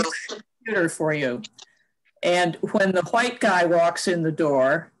will fix the computer for you. And when the white guy walks in the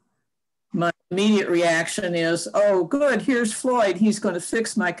door, my immediate reaction is, oh, good, here's Floyd, he's going to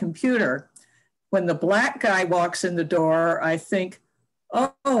fix my computer. When the Black guy walks in the door, I think,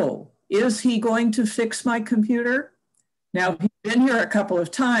 oh, is he going to fix my computer? Now, he's been here a couple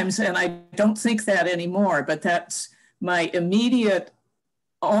of times, and I don't think that anymore, but that's my immediate,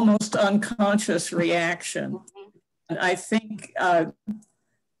 almost unconscious reaction. And I think, I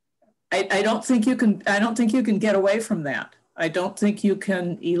don't think you can get away from that. I don't think you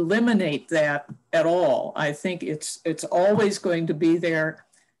can eliminate that at all. I think it's always going to be there.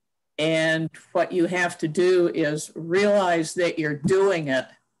 And what you have to do is realize that you're doing it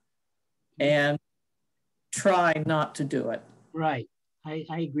and try not to do it. Right. I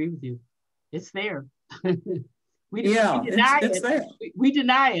agree with you. It's there. We deny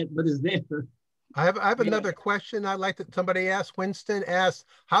it, but it's there. I have another question I'd like that somebody asked. Winston asked,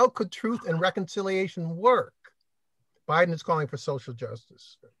 how could truth and reconciliation work? Biden is calling for social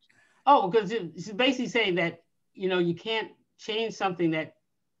justice. Oh, because it's basically saying that, you can't change something that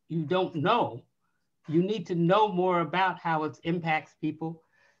you don't know. You need to know more about how it impacts people.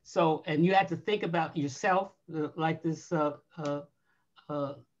 So, and you have to think about yourself, like this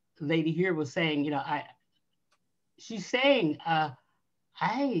lady here was saying, she's saying,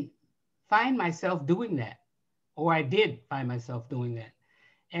 I find myself doing that, or I did find myself doing that.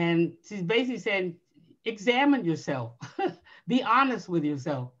 And she's basically saying, examine yourself, be honest with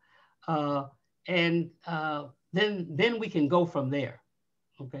yourself. And then we can go from there.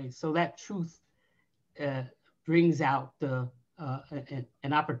 Okay, so that truth brings out an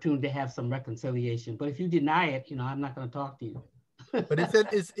opportunity to have some reconciliation. But if you deny it, I'm not going to talk to you. But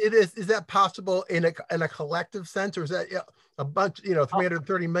is that possible in a collective sense, or is that a bunch,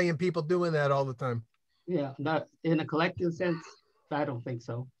 330 million people doing that all the time? Yeah, not in a collective sense. I don't think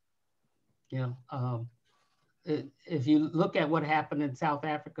so. If you look at what happened in South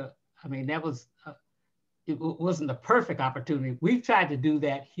Africa, I mean, that was it wasn't a perfect opportunity. We've tried to do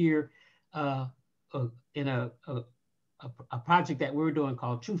that here in a project that we're doing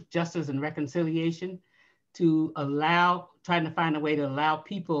called Truth, Justice, and Reconciliation, to trying to find a way to allow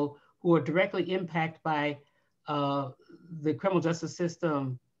people who are directly impacted by the criminal justice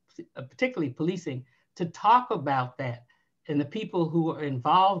system, particularly policing, to talk about that, and the people who are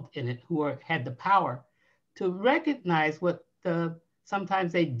involved in it, who had the power, to recognize what the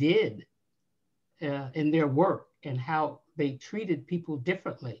sometimes they did in their work and how they treated people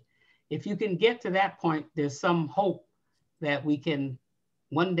differently. If you can get to that point, there's some hope that we can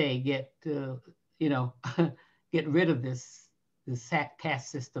one day get you know, get rid of this caste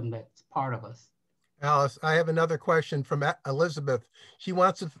system that's part of us. Alice, I have another question from Elizabeth. She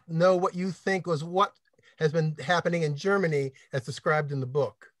wants to know what you think was what has been happening in Germany as described in the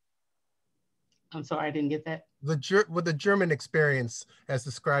book. I'm sorry, I didn't get that. With the German experience as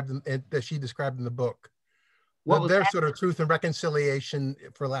described that she described in the book. What was their that? sort of truth and reconciliation,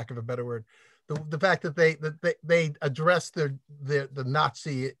 for lack of a better word. The fact that they addressed the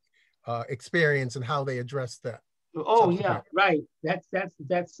Nazi experience and how they addressed that. Oh yeah, right. That's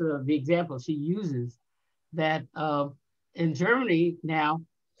the example she uses. That in Germany now,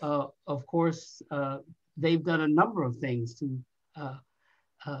 of course, they've done a number of things to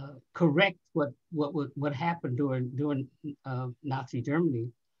correct what happened during Nazi Germany,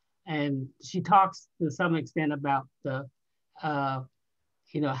 and she talks to some extent about the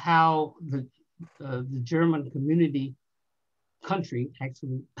you know, how the German country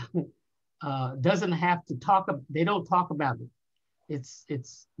actually doesn't have to talk. They don't talk about it.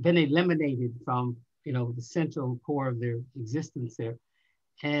 It's been eliminated from, you know, the central core of their existence there,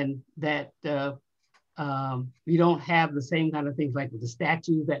 and that we don't have the same kind of things like with the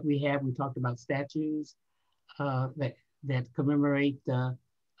statues that we have. We talked about statues that commemorate the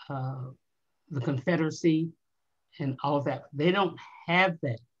Confederacy and all of that. They don't have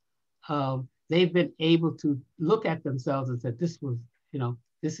that. They've been able to look at themselves and said, this was, you know,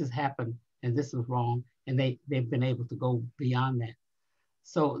 this has happened and this is wrong. And they've been able to go beyond that.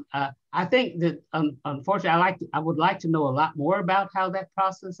 So I think that unfortunately, I would like to know a lot more about how that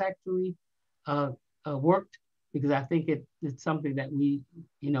process actually worked, because I think it's something that we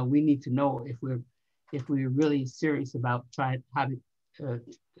need to know if we're really serious about trying how to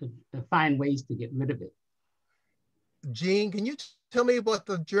find ways to get rid of it. Jean, can you tell me what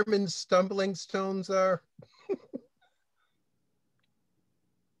the German stumbling stones are?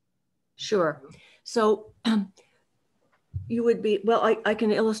 Sure. So you would be, well, I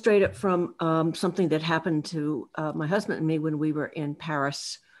can illustrate it from something that happened to my husband and me when we were in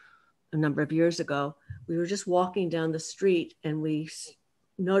Paris a number of years ago. We were just walking down the street and we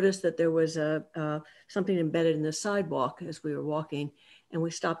noticed that there was something embedded in the sidewalk as we were walking, and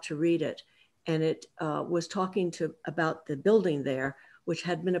we stopped to read it. And it was talking about the building there, which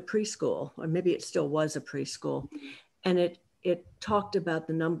had been a preschool, or maybe it still was a preschool. And it talked about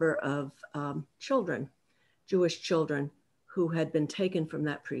the number of children, Jewish children, who had been taken from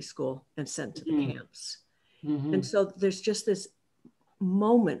that preschool and sent to the camps. Mm-hmm. And so there's just this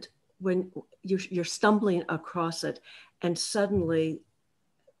moment when you're stumbling across it, and suddenly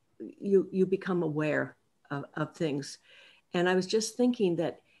you become aware of things. And I was just thinking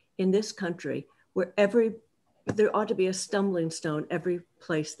that in this country, where there ought to be a stumbling stone every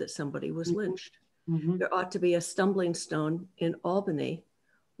place that somebody was lynched. Mm-hmm. There ought to be a stumbling stone in Albany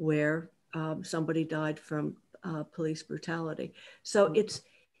where somebody died from police brutality. So it's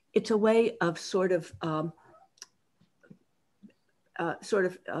a way of sort of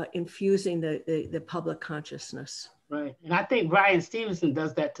infusing the public consciousness. Right, and I think Brian Stevenson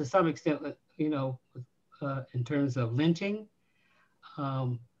does that to some extent, you know, in terms of lynching.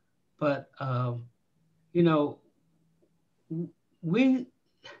 But you know, we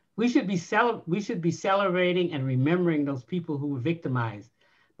should be celebrating and remembering those people who were victimized,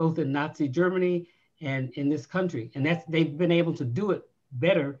 both in Nazi Germany and in this country, and they've been able to do it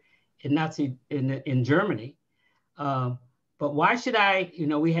better in Germany. But why should I? You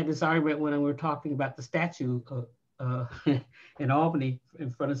know, we had this argument when we were talking about the statue in Albany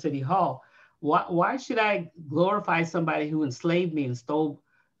in front of City Hall. Why should I glorify somebody who enslaved me and stole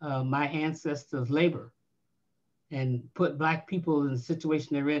my ancestors' labor and put Black people in the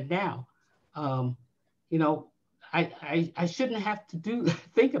situation they're in now? You know, I shouldn't have to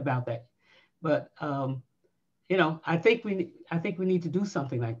think about that. But you know, I think we need to do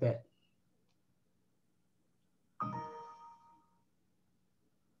something like that.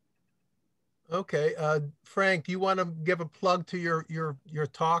 Okay, Frank, do you want to give a plug to your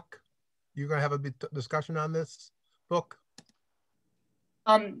talk? You're going to have a discussion on this book?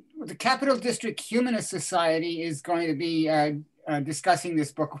 The Capital District Humanist Society is going to be discussing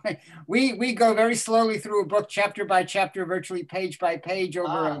this book. We go very slowly through a book, chapter by chapter, virtually page by page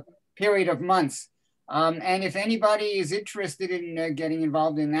over a period of months. And if anybody is interested in getting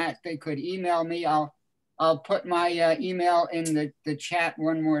involved in that, they could email me. I'll put my email in the chat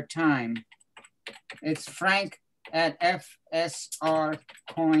one more time. It's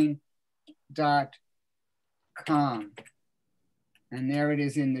frank@fsrcoin.com. And there it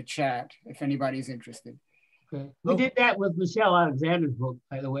is in the chat, if anybody's interested. Okay. We did that with Michelle Alexander's book,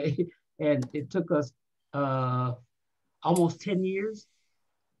 by the way, and it took us almost 10 years.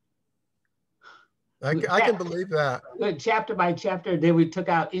 I can believe that. Chapter by chapter, then we took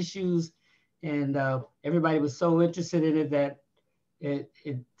out issues, and everybody was so interested in it that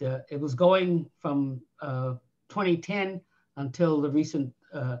it was going from 2010 until the recent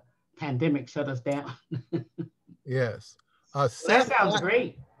pandemic shut us down. Yes. That sounds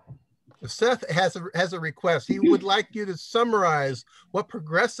great. Seth has a request. He would like you to summarize what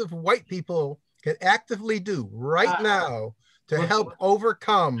progressive white people can actively do right now to help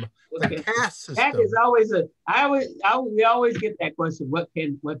overcome the caste system. That is always we always get that question. What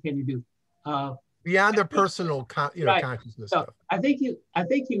can you do? Beyond their personal consciousness stuff. I think you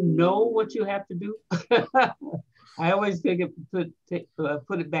know what you have to do. I always think put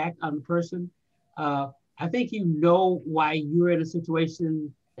it back on the person. I think you know why you're in a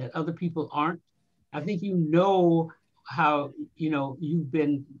situation that other people aren't. I think you know how you've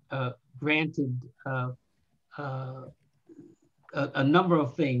been granted a number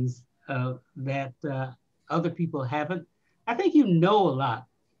of things that other people haven't. I think you know a lot,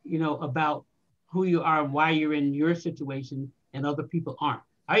 about who you are and why you're in your situation and other people aren't.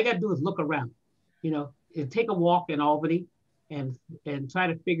 All you got to do is look around, take a walk in Albany and try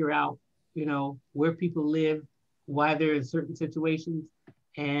to figure out, where people live, why they're in certain situations,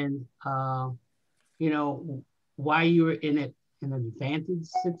 and, why you're in an advantage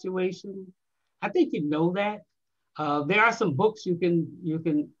situation. I think you know that. There are some books you can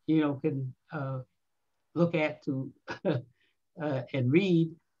look at to and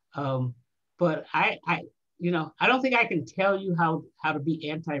read, but I don't think I can tell you how to be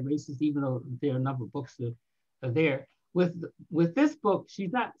anti-racist, even though there are a number of books that are there. With this book,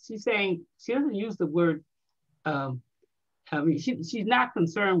 she's saying she doesn't use the word. She's not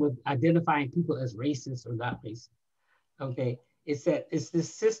concerned with identifying people as racist or not racist. Okay, it's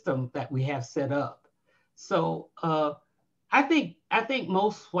this system that we have set up. So I think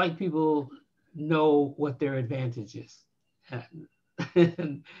most white people know what their advantage is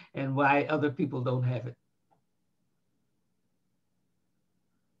and why other people don't have it.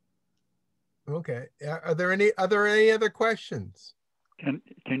 Okay. Are there any other questions? Can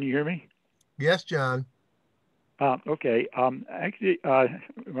you hear me? Yes, John. Okay. Actually, I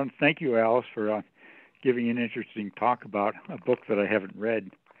want to thank you, Alice, for giving an interesting talk about a book that I haven't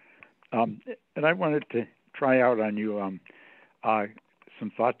read. And I wanted to try out on you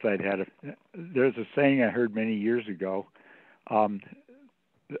some thoughts I'd had. There's a saying I heard many years ago, don't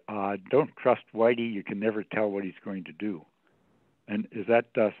trust Whitey, you can never tell what he's going to do. And is that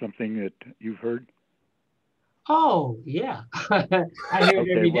something that you've heard? Oh, yeah. I hear it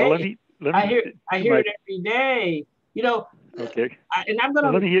every day. Well, I hear it every day. Okay. I'm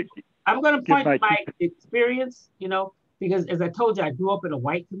going to point to my experience, because as I told you, I grew up in a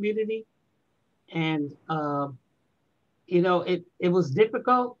white community, and it was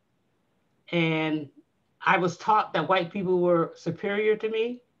difficult, and I was taught that white people were superior to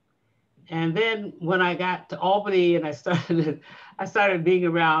me. And then when I got to Albany and I started being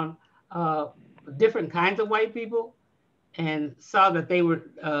around different kinds of white people, and saw that they were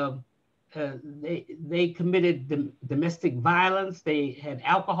they committed domestic violence, they had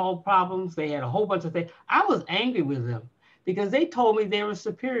alcohol problems, they had a whole bunch of things. I was angry with them because they told me they were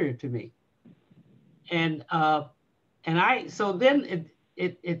superior to me, and so then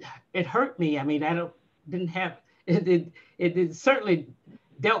it hurt me. I mean, it certainly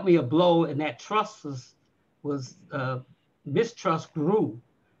dealt me a blow, and that trust was mistrust grew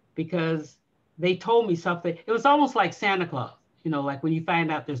because they told me something. It was almost like Santa Claus, like when you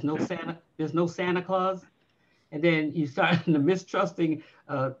find out there's no Santa Claus, and then you start the mistrusting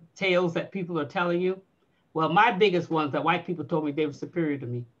tales that people are telling you. Well, my biggest ones that white people told me they were superior to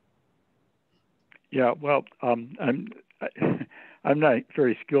me. Yeah, well, I'm not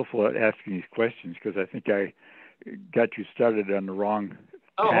very skillful at asking these questions because I think I got you started on the wrong.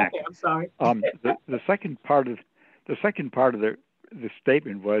 Oh, okay. I'm sorry. The second part of the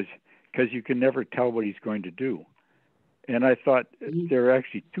statement was because you can never tell what he's going to do, and I thought there are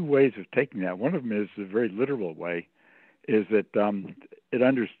actually two ways of taking that. One of them is a very literal way, is that it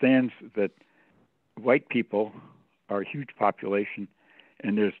understands that white people are a huge population,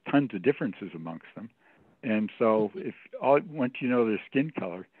 and there's tons of differences amongst them, and so once you know their skin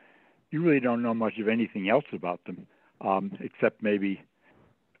color, you really don't know much of anything else about them, except maybe.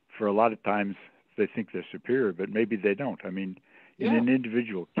 For a lot of times they think they're superior, but maybe they don't. I mean, in an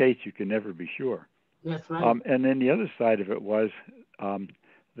individual case, you can never be sure. That's right. And then the other side of it was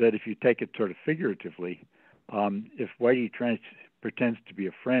that if you take it sort of figuratively, if Whitey pretends to be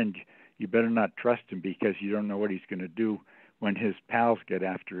a friend, you better not trust him because you don't know what he's going to do when his pals get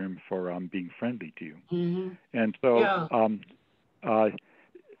after him for being friendly to you. Mm-hmm. And so Yeah.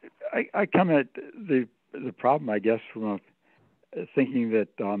 I come at the problem, I guess, from thinking that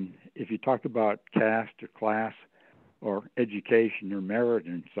if you talk about caste or class or education or merit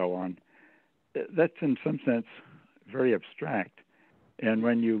and so on, that's in some sense very abstract. And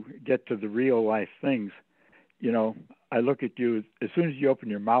when you get to the real life things, you know, I look at you, as soon as you open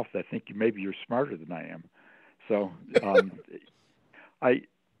your mouth, I think maybe you're smarter than I am. So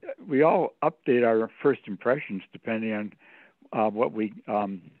we all update our first impressions depending on what we,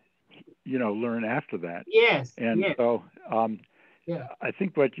 you know, learn after that. Yes. And yes. so Yeah. I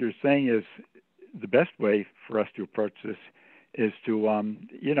think what you're saying is the best way for us to approach this is to,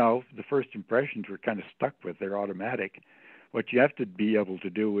 you know, the first impressions we're kind of stuck with. They're automatic. What you have to be able to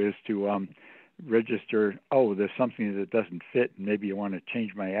do is to register, oh, there's something that doesn't fit, and maybe you want to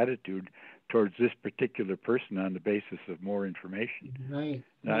change my attitude towards this particular person on the basis of more information. Right.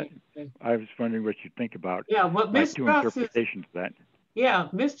 I was wondering what you think about what my two interpretations of that. Yeah,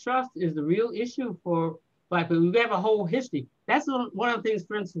 mistrust is the real issue for Black people. We have a whole history. That's one of the things,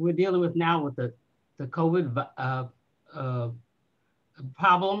 for instance, we're dealing with now with the COVID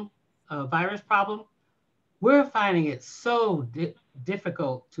virus problem. We're finding it so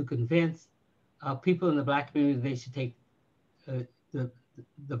difficult to convince people in the Black community they should take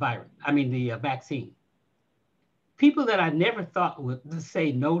the virus. I mean, the vaccine. People that I never thought would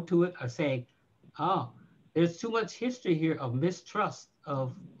say no to it are saying, "Oh, there's too much history here of mistrust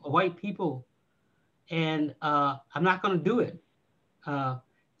of white people, and I'm not going to do it."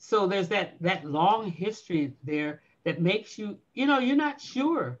 So there's that long history there that makes you, you know, you're not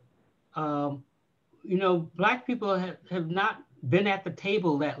sure. You know, Black people have not been at the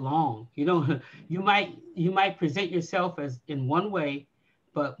table that long. You know, you might present yourself as in one way,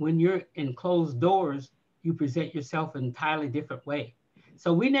 but when you're in closed doors, you present yourself in an entirely different way.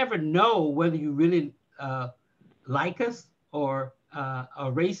 So we never know whether you really like us or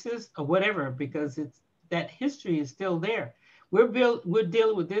are racist or whatever, because it's that history is still there. We're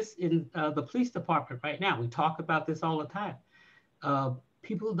dealing with this in the police department right now. We talk about this all the time.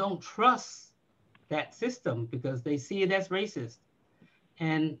 People don't trust that system because they see it as racist,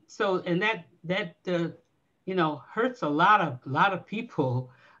 and so that you know, hurts a lot of people,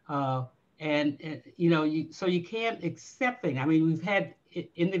 and you know, so you can't accept things. I mean, we've had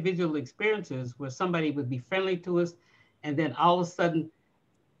individual experiences where somebody would be friendly to us, and then all of a sudden,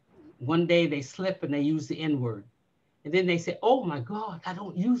 one day they slip and they use the N-word, and then they say, "Oh my God, I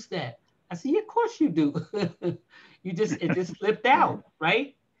don't use that." I said, "Yeah, of course you do." It just slipped out,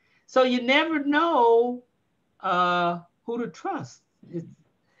 right? So you never know who to trust.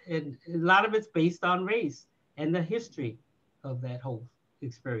 And a lot of it's based on race and the history of that whole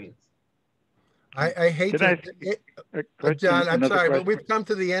experience. I hate to, John, I'm sorry, but we've come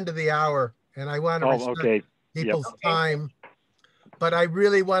to the end of the hour, and I want to respect people's time. But I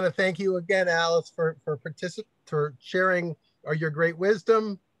really want to thank you again, Alice, for sharing your great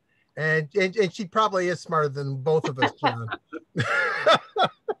wisdom. And she probably is smarter than both of us, John.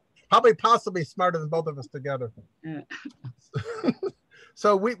 Probably possibly smarter than both of us together. Yeah.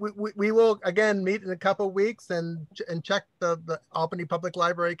 So we will again meet in a couple of weeks and check the Albany Public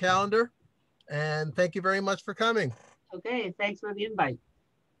Library calendar. And thank you very much for coming. Okay, thanks for the invite.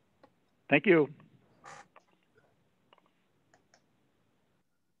 Thank you.